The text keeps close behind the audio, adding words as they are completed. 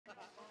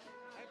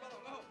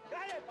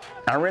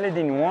I really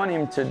didn't want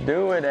him to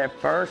do it at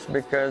first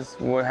because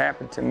what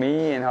happened to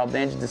me and how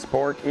dangerous the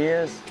sport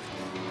is.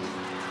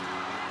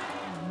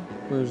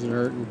 Where's it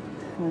hurting?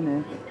 I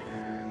know.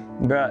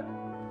 But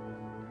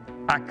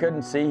I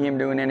couldn't see him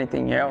doing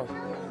anything else.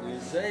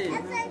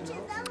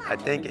 I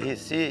think he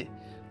see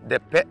the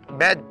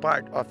bad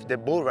part of the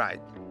bull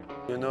ride.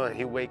 You know,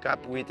 he wake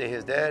up with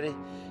his daddy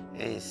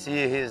and he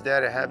see his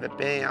daddy have a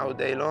pain all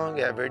day long,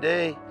 every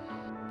day.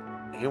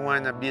 He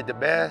wanna be the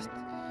best,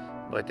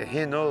 but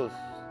he knows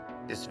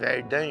it's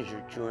very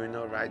dangerous to,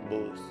 ride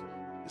bulls.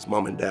 His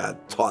mom and dad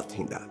taught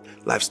him that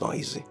life's not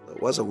easy.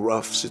 It was a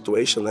rough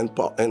situation,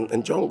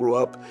 and John grew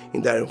up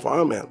in that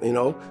environment,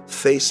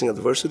 facing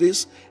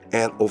adversities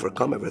and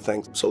overcome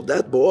everything. So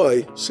that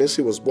boy, since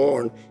he was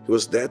born, he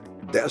was that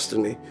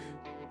destiny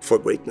for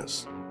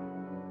greatness.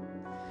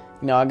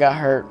 I got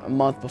hurt a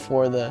month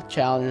before the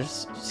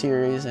Challengers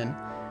series and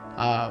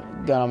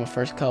got on my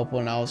first couple,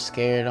 and I was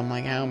scared. I'm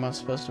like, how am I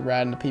supposed to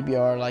ride in the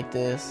PBR like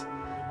this?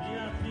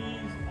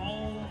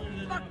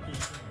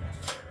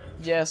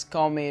 Jess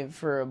called me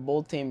for a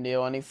bull team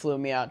deal, and he flew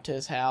me out to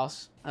his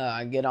house.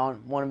 I get on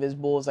one of his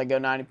bulls, I go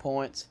 90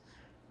 points,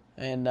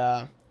 and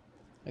I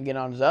get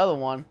on his other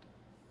one,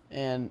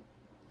 and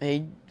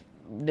he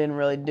didn't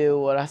really do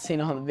what I seen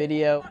on the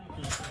video.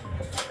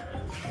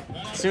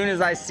 As soon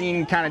as I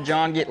seen kind of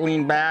John get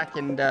leaned back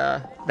and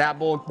that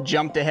bull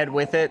jumped ahead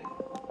with it,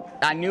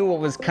 I knew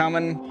what was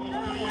coming.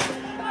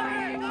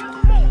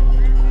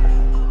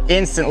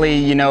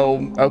 Instantly,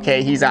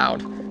 okay, he's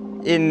out.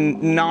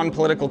 In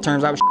non-political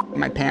terms, I was shitting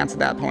my pants at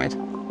that point.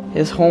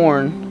 His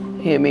horn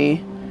hit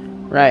me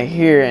right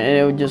here,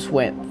 and it just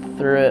went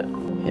through it.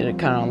 Hit it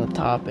kind of on the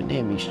top and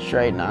hit me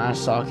straight in the eye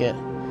socket.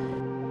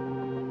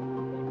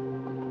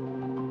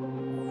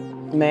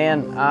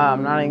 Man,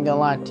 I'm not even gonna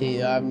lie to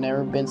you. I've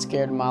never been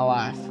scared in my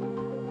life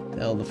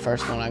till the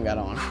first one I got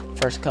on.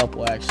 First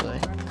couple, actually.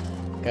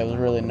 I was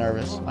really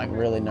nervous, like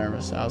really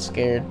nervous. I was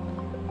scared.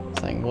 I was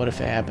thinking, what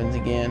if it happens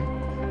again?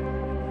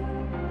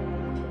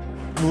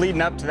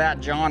 Leading up to that,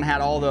 John had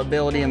all the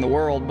ability in the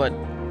world, but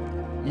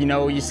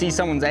you see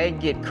someone's egg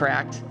get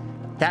cracked,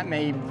 that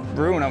may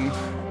ruin them.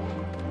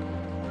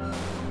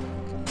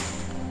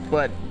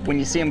 But when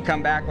you see him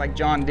come back like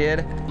John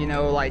did,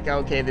 like,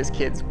 okay, this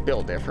kid's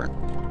built different.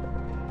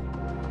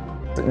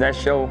 That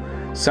shows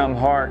some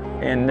heart,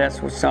 and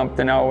that's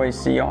something I always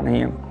see on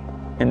him.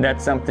 And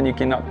that's something you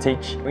cannot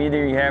teach.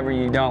 Either you have or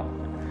you don't.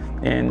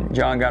 And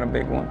John got a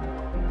big one.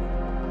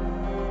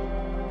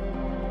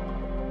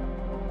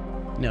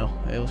 No,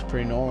 it was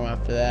pretty normal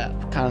after that.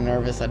 Kind of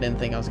nervous. I didn't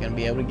think I was going to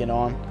be able to get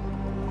on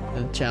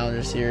the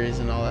Challenger series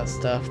and all that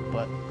stuff,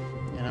 but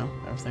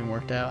everything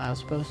worked out how it was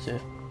supposed to.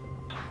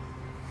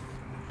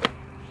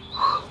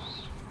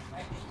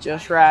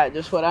 Just right,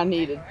 just what I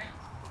needed.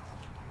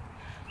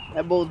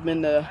 That bull's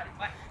been to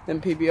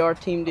them PBR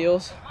team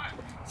deals.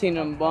 Seen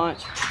them a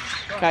bunch.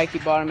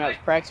 Kaiki bought him out of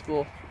practice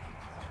bull.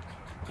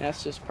 And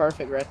that's just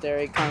perfect right there.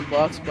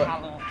 $8 but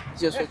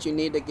it's just what you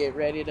need to get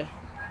ready to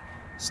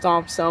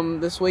stomp some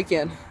this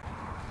weekend.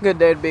 Good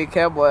day to be a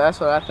cowboy, that's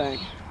what I think.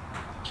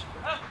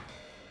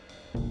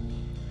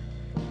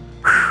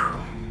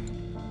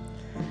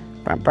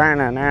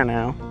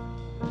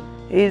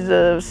 He's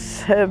a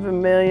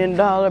 $7 million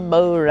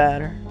bull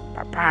rider.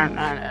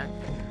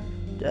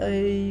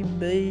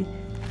 JB.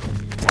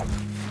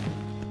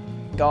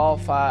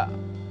 Golf, I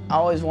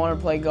always wanted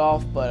to play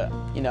golf, but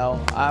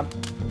I'm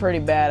pretty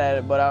bad at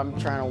it, but I'm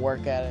trying to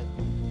work at it.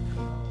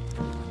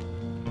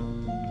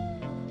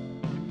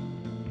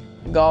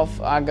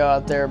 Golf, I go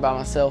out there by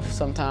myself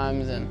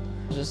sometimes and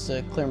just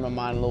to clear my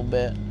mind a little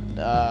bit.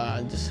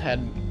 I just had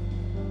a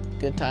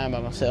good time by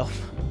myself.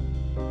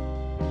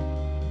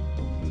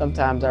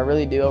 Sometimes I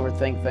really do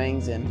overthink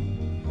things, and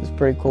it's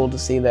pretty cool to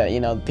see that,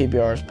 the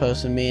PBR is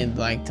posting me and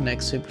like the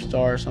next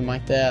superstar or something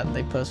like that.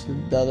 They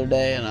posted the other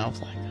day, and I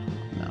was like,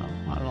 oh, no,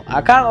 I don't.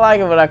 I kind of like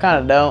it, but I kind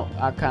of don't.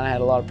 I kind of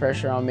had a lot of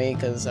pressure on me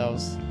because I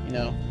was,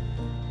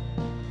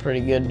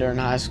 pretty good during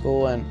high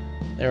school, and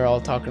they were all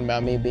talking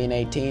about me being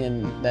 18,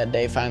 and that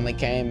day finally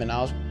came, and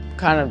I was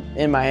kind of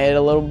in my head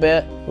a little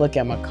bit. Look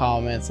at my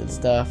comments and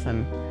stuff,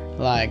 and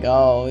like,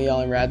 oh, he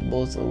only rides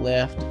bulls to the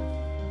left.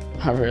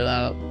 I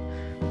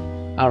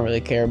don't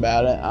really care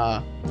about it.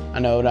 I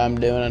know what I'm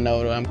doing. I know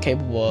what I'm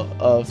capable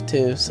of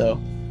too,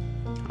 so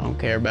I don't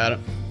care about it.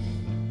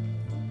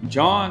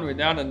 John,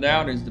 without a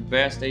doubt, is the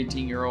best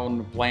 18-year-old on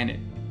the planet.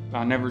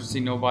 I never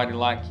see nobody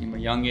like him. A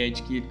young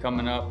age kid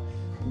coming up.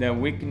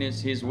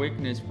 His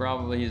weakness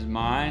probably his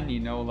mind,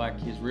 like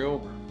he's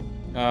real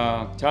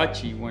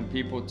touchy when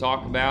people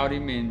talk about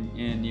him,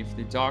 and if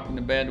they talk in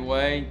a bad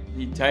way,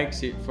 he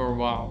takes it for a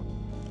while.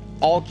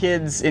 All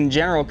kids in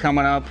general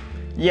coming up,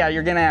 yeah,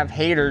 you're gonna have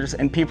haters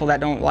and people that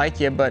don't like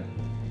you, but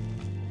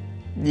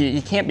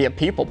you can't be a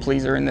people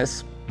pleaser in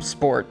this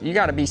sport. You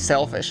gotta be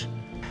selfish.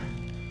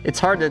 It's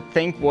hard to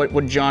think what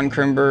would John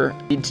Crimber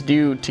need to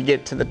do to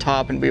get to the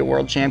top and be a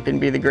world champion,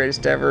 be the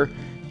greatest ever,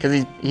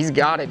 because he's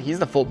got it. He's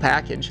the full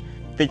package.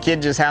 The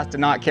kid just has to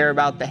not care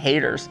about the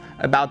haters,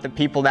 about the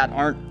people that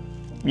aren't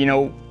you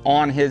know,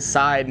 on his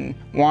side and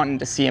wanting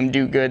to see him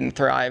do good and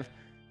thrive.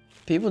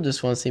 People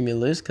just want to see me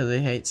lose because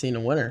they hate seeing a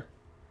winner.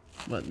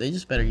 But they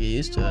just better get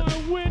used to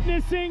it.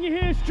 Witnessing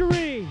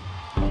history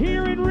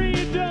here in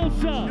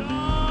Ruidoso.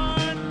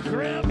 John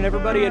Crimber. And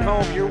everybody at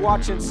home, you're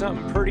watching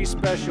something pretty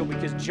special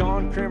because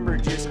John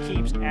Crimber just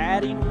keeps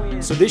adding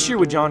wins. So this year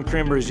with John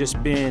Crimber has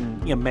just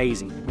been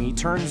amazing. I mean, he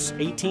turns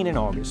 18 in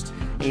August,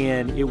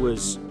 and it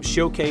was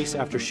showcase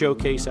after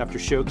showcase after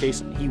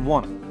showcase. He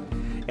won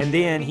them. And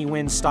then he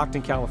wins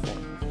Stockton,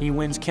 California. He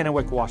wins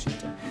Kennewick,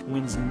 Washington.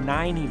 Wins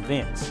 9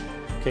 events.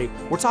 Okay,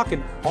 we're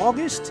talking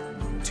August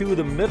to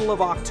the middle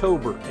of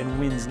October and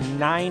wins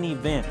 9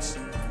 events.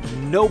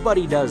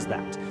 Nobody does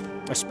that,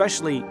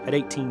 especially at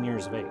 18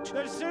 years of age.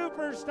 The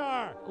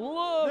superstar.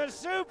 Look. The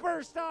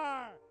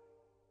superstar.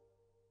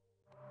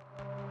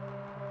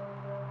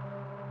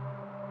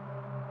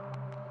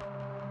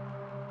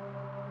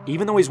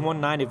 Even though he's won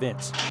 9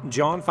 events,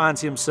 John finds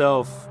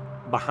himself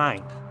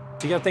behind.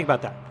 So you got to think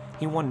about that.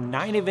 He won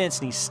 9 events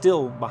and he's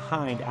still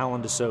behind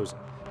Alan DeSouza.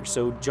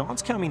 So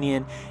John's coming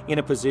in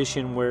a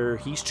position where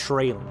he's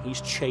trailing, he's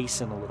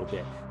chasing a little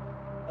bit.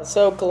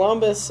 So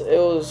Columbus, it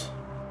was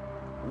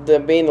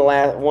being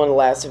one of the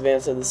last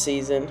events of the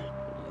season.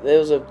 There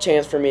was a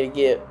chance for me to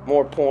get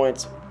more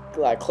points,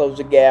 like close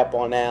the gap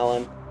on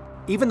Allen.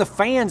 Even the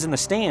fans in the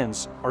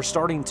stands are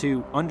starting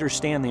to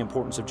understand the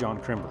importance of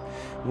John Crimber.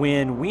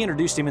 When we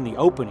introduced him in the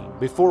opening,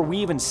 before we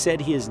even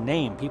said his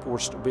name, people were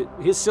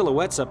his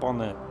silhouette's up on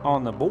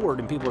the board,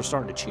 and people are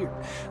starting to cheer.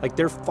 Like,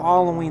 they're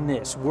following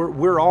this.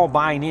 We're all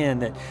buying in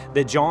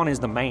that John is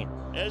the man.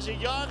 As a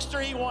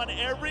youngster, he won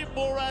every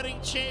bull riding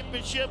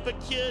championship a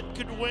kid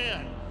could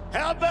win.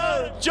 How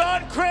about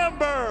John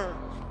Crimber?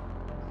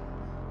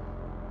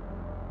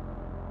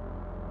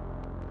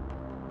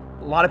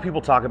 A lot of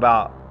people talk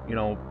about, you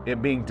know,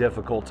 it being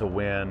difficult to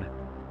win,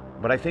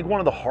 but I think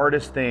one of the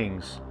hardest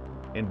things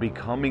in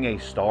becoming a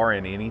star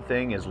in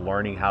anything is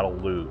learning how to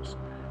lose.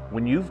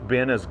 When you've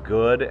been as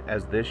good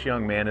as this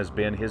young man has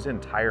been his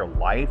entire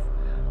life,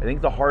 I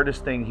think the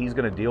hardest thing he's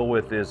going to deal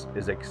with is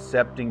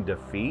accepting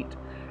defeat.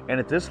 And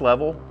at this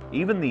level,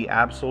 even the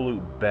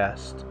absolute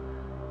best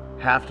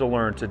have to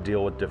learn to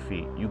deal with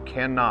defeat. You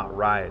cannot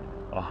ride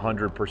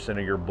 100%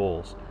 of your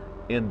bulls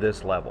in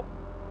this level.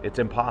 It's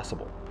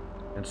impossible.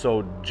 And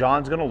so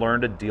John's going to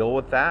learn to deal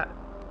with that.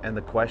 And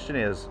the question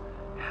is,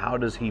 how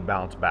does he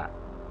bounce back?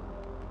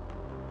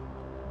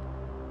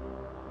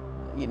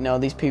 You know,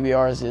 these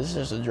PBRs, it's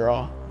just a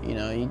draw. You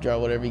know, you draw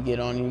whatever you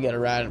get on, you got to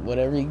ride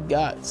whatever you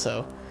got.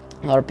 So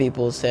a lot of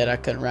people said I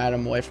couldn't ride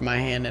them away from my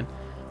hand, and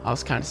I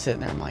was kind of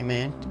sitting there. I'm like,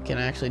 man, can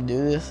I actually do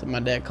this? And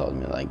my dad called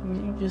me like,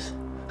 you just,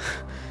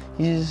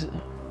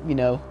 you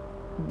know,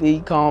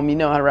 be calm. You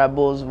know how to ride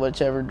bulls,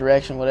 whichever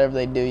direction, whatever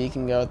they do, you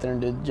can go out there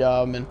and do the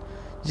job, and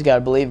you just got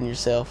to believe in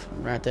yourself.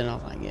 And right then I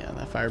was like, yeah,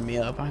 that fired me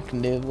up. I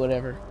can do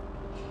whatever.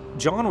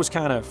 John was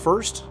kind of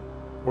first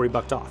where he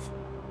bucked off.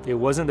 There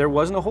wasn't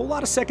a whole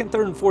lot of second,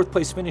 third, and fourth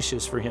place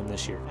finishes for him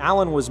this year.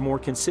 Allen was more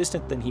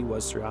consistent than he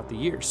was throughout the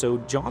year. So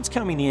John's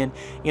coming in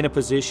a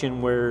position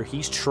where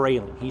he's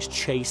trailing, he's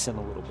chasing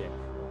a little bit.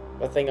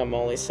 I think I'm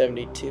only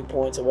 72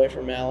 points away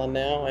from Allen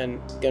now, and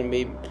it's going to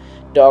be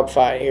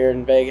dogfight here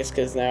in Vegas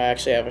because now I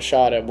actually have a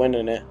shot at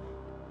winning it.